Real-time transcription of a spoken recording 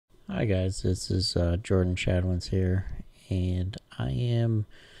Hi guys, this is Jordan Shadwins here, and I am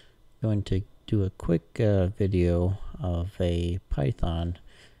going to do a quick video of a Python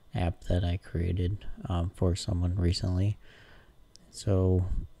app that I created for someone recently. So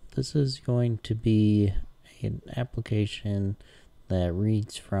this is going to be an application that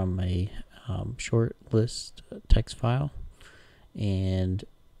reads from a short list text file, and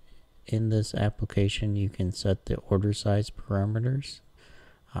in this application you can set the order size parameters.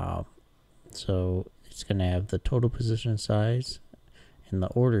 So it's going to have the total position size and the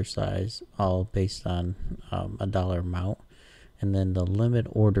order size all based on a dollar amount, and then the limit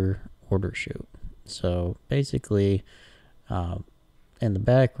order shoot. So basically in the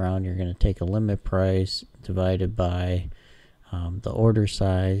background you're going to take a limit price divided by the order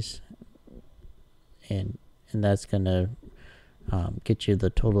size, and that's going to get you the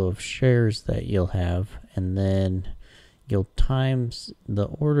total of shares that you'll have, and then you'll times the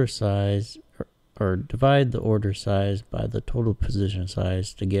order size or divide the order size by the total position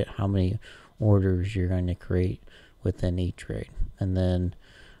size to get how many orders you're going to create within each trade. And then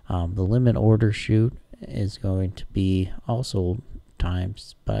the limit order shoot is going to be also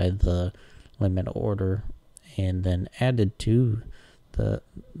times by the limit order and then added to the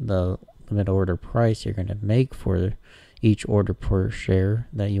limit order price you're going to make for each order per share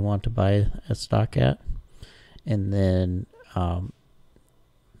that you want to buy a stock at. And then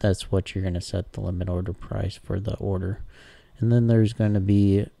that's what you're going to set the limit order price for the order. And then there's going to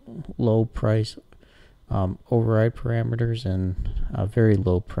be low price override parameters and very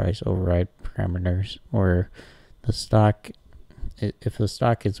low price override parameters, where the stock, if the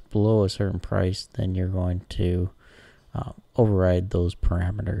stock is below a certain price, then you're going to override those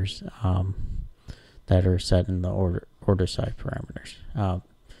parameters that are set in the order size parameters.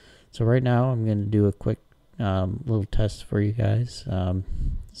 So right now I'm going to do a quick little test for you guys.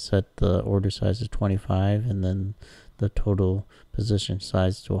 Set the order size to 25, and then the total position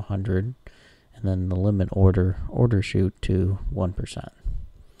size to 100, and then the limit order shoot to 1%.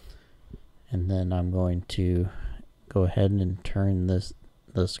 And then I'm going to go ahead and turn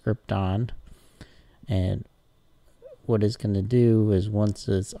the script on, and what it's going to do is once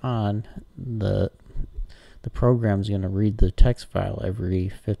it's on, the program's going to read the text file every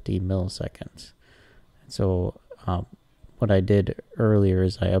 50 milliseconds. So what I did earlier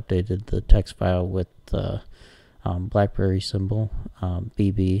is I updated the text file with the BlackBerry symbol,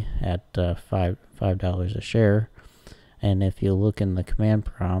 BB, at $5 a share. And if you look in the command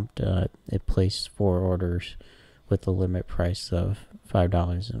prompt, it placed 4 orders with a limit price of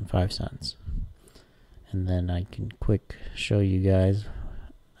 $5.05. And then I can quick show you guys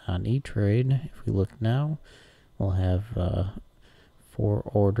on Etrade. If we look now, we'll have 4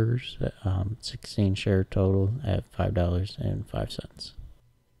 orders, 16 share total at $5.05.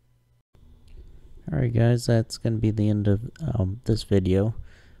 Alright guys, that's going to be the end of this video.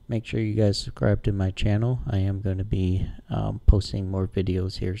 Make sure you guys subscribe to my channel. I am going to be posting more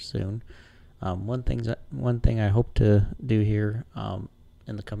videos here soon. One thing I hope to do here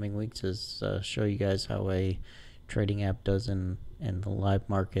in the coming weeks is show you guys how a trading app does in the live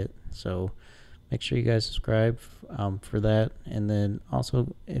market. So make sure you guys subscribe for that. And then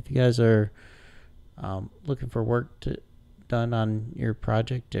also, if you guys are looking for work done on your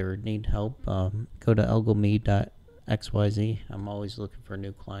project or need help, go to algome.xyz. I'm always looking for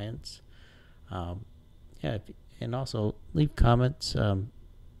new clients. And also leave comments on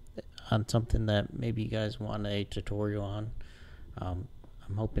something that maybe you guys want a tutorial on. I'm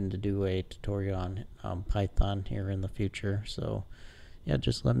hoping to do a tutorial on Python here in the future. So yeah,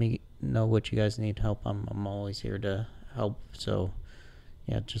 just let me know what you guys need help. I'm always here to help. So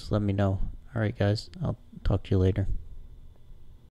yeah, just let me know. Alright guys, I'll talk to you later.